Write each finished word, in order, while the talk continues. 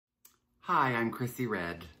Hi, I'm Chrissy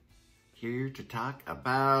Red, here to talk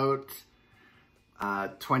about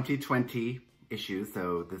 2020 issues,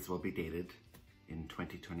 so this will be dated in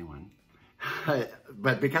 2021.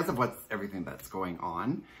 But because of everything that's going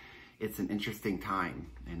on, it's an interesting time,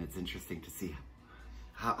 and it's interesting to see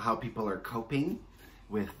how people are coping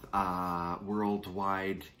with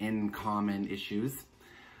worldwide in common issues.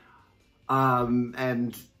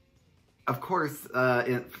 And of course,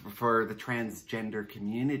 for the transgender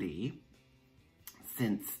community,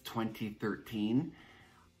 since 2013,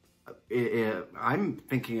 I'm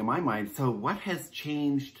thinking in my mind, so what has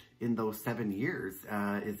changed in those 7 years?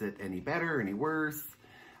 Is it any better, any worse?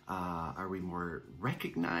 Are we more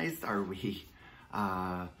recognized? Are we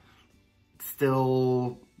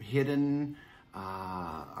still hidden?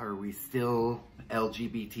 Are we still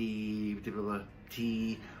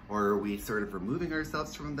LGBT, or are we sort of removing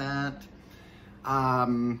ourselves from that?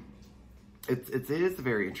 It is a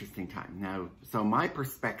very interesting time. Now, so my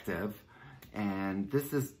perspective, and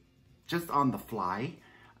this is just on the fly,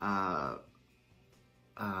 so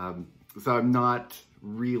I'm not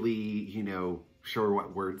really, sure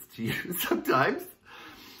what words to use sometimes.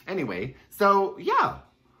 Anyway, so yeah,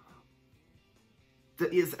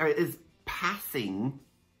 is passing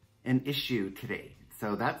an issue today?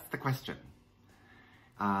 So that's the question.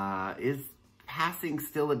 Is passing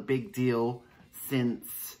still a big deal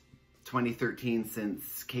since 2013,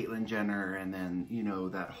 since Caitlyn Jenner, and then,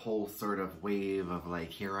 that whole sort of wave of like,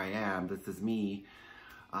 here I am, this is me.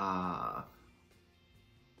 I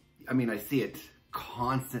mean, I see it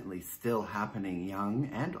constantly still happening, young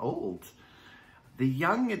and old. The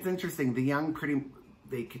young, it's interesting, the young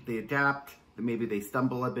they adapt, maybe they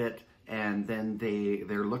stumble a bit, and then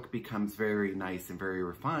their look becomes very nice and very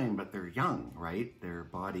refined, but they're young, right? Their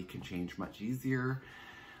body can change much easier.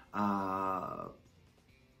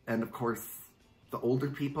 And of course, the older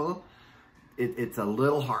people, it's a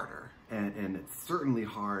little harder, and it's certainly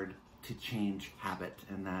hard to change habit,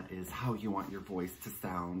 and that is how you want your voice to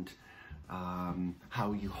sound,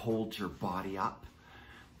 how you hold your body up,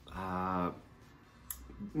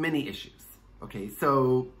 many issues. Okay,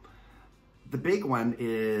 so the big one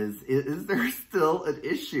is there still an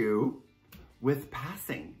issue with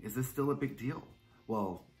passing? Is this still a big deal?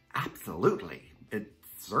 Well, absolutely, it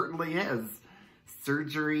certainly is.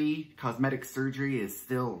 Surgery, cosmetic surgery is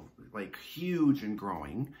still like huge and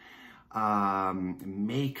growing.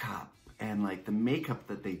 Makeup, and like the makeup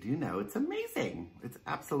that they do now, it's amazing. It's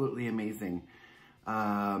absolutely amazing.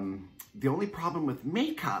 The only problem with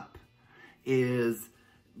makeup is,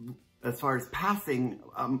 as far as passing,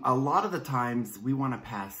 a lot of the times we want to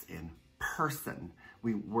pass in person.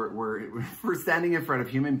 We're standing in front of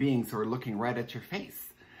human beings who are looking right at your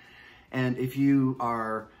face. And if you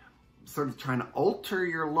are sort of trying to alter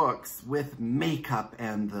your looks with makeup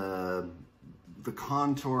and the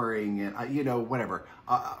contouring and, whatever.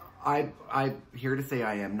 I'm here to say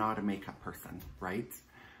I am not a makeup person, right?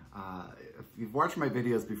 If you've watched my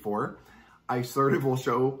videos before, I sort of will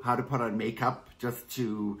show how to put on makeup just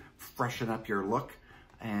to freshen up your look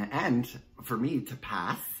and for me to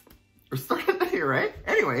pass or sort of thing, right?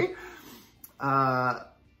 Anyway,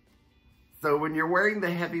 so when you're wearing the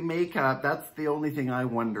heavy makeup, that's the only thing I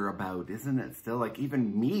wonder about, isn't it? Still, like,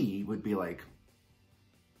 even me would be like,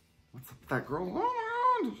 what's up with that girl?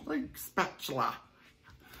 Oh, like, spatula.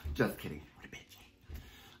 Just kidding. What a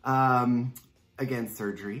bitch. Again,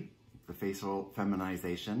 surgery, the facial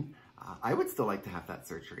feminization. I would still like to have that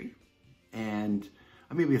surgery. And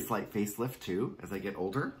maybe a slight facelift too, as I get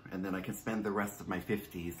older. And then I can spend the rest of my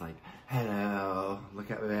 50s like, hello, look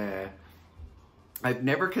at me. I've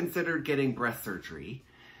never considered getting breast surgery.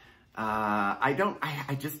 I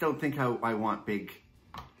just don't think I want big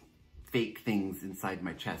fake things inside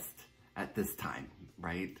my chest at this time,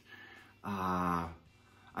 right? I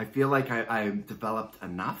feel like I've developed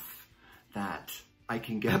enough that I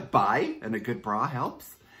can get by, and a good bra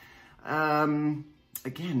helps.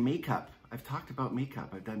 Again, makeup. I've talked about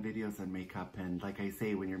makeup. I've done videos on makeup, and like I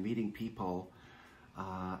say, when you're meeting people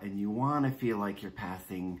and you want to feel like you're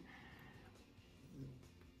passing,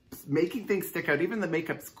 making things stick out, even the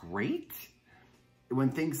makeup's great.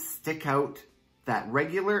 When things stick out, that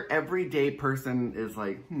regular, everyday person is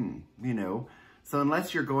like, So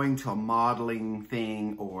unless you're going to a modeling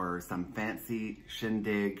thing or some fancy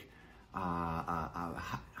shindig, a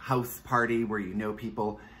house party where you know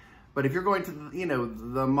people, but if you're going to,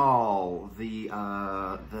 the mall, the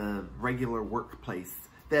regular workplace,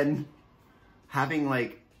 then having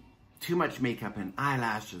like too much makeup and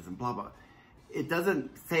eyelashes and blah, blah, it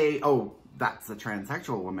doesn't say, oh, that's a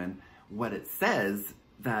transsexual woman. What it says,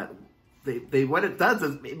 that what it does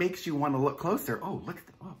is it makes you want to look closer. Oh, look at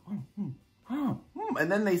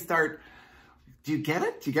and then they start, do you get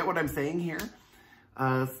it? Do you get what I'm saying here?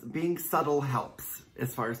 Being subtle helps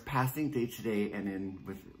as far as passing day to day and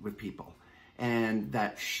with people. And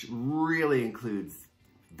that really includes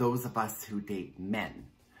those of us who date men.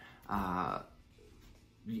 That's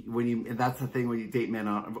the thing when you date men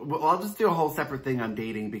well, I'll just do a whole separate thing on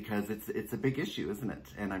dating because it's a big issue, isn't it?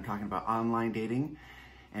 And I'm talking about online dating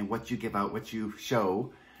and what you give out, what you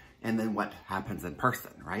show, and then what happens in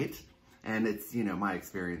person, right? And it's, you know, my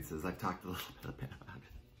experiences. I've talked a little bit about it.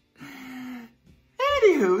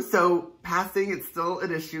 Anywho, so passing, it's still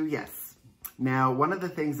an issue, yes. Now, one of the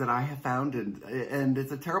things that I have found, and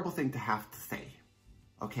it's a terrible thing to have to say,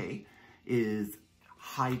 okay, is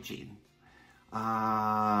hygiene.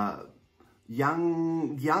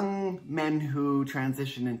 Young men who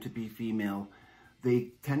transition into be female,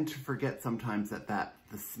 they tend to forget sometimes that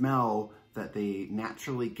the smell that they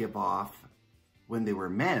naturally give off when they were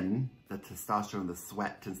men, the testosterone, the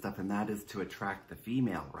sweat and stuff, and that is to attract the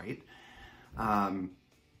female, right?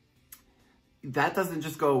 That doesn't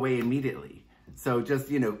just go away immediately. So just,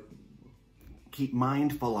 you know, keep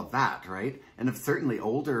mindful of that, right? And if certainly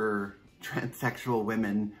older transsexual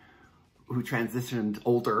women who transitioned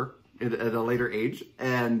older at a later age,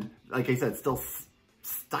 and like I said, still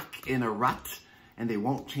stuck in a rut, and they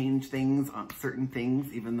won't change things on certain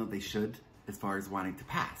things, even though they should, as far as wanting to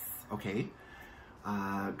pass, okay?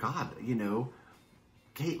 God, you know,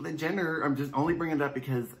 Caitlyn Jenner, I'm just only bringing it up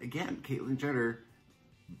because, again, Caitlyn Jenner,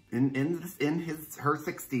 in her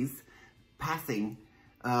 60s, passing,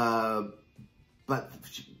 but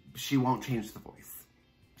she won't change the voice.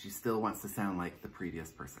 She still wants to sound like the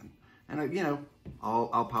previous person. And, you know,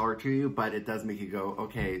 all power to you, but it does make you go,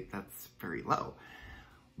 okay, that's very low.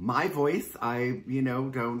 My voice, you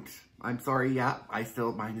know, I'm sorry, yeah,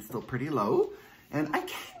 mine is still pretty low. And I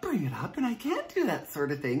can bring it up and I can do that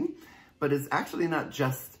sort of thing. But it's actually not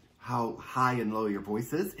just how high and low your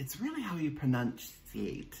voice is. It's really how you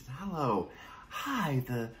pronunciate. Hello, hi,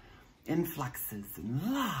 the influxes and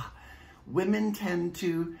la. Women tend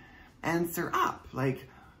to answer up like,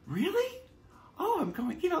 really? Oh, I'm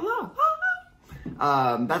going, you know, low.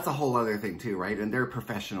 That's a whole other thing too, right? And they're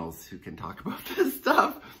professionals who can talk about this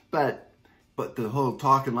stuff. But the whole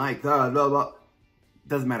talking like,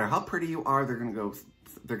 doesn't matter how pretty you are, they're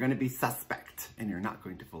going to be suspect and you're not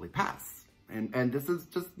going to fully pass. And this is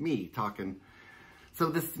just me talking. So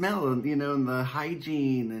the smell and, you know, and the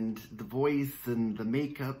hygiene and the voice and the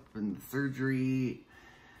makeup and the surgery,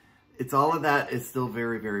 it's all of that is still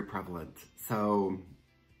very, very prevalent. So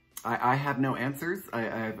I have no answers.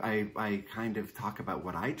 I kind of talk about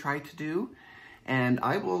what I try to do, and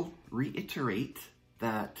I will reiterate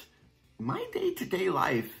that my day-to-day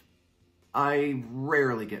life, I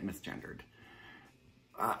rarely get misgendered.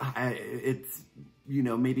 It's, you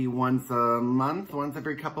know, maybe once a month, once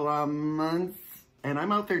every couple of months, and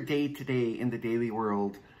I'm out there day-to-day in the daily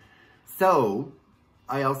world. So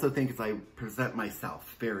I also think as I present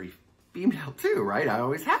myself very female too, right? I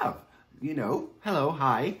always have, you know, hello,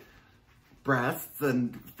 hi. Breasts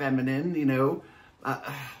and feminine, you know,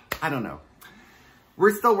 I don't know.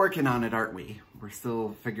 We're still working on it, aren't we? We're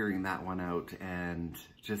still figuring that one out and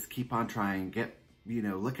just keep on trying. Get, you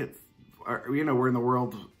know, look at, you know, we're in the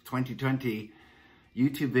world 2020.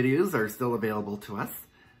 YouTube videos are still available to us.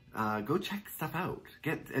 Go check stuff out.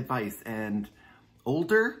 Get advice. And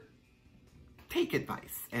older, take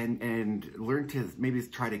advice and learn to maybe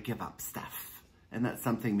try to give up stuff. And that's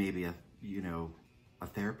something maybe you know, a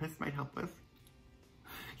therapist might help with.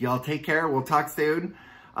 Y'all take care. We'll talk soon.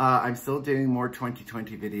 I'm still doing more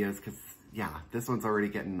 2020 videos because, yeah, this one's already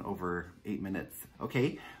getting over 8 minutes.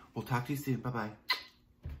 Okay, we'll talk to you soon. Bye-bye.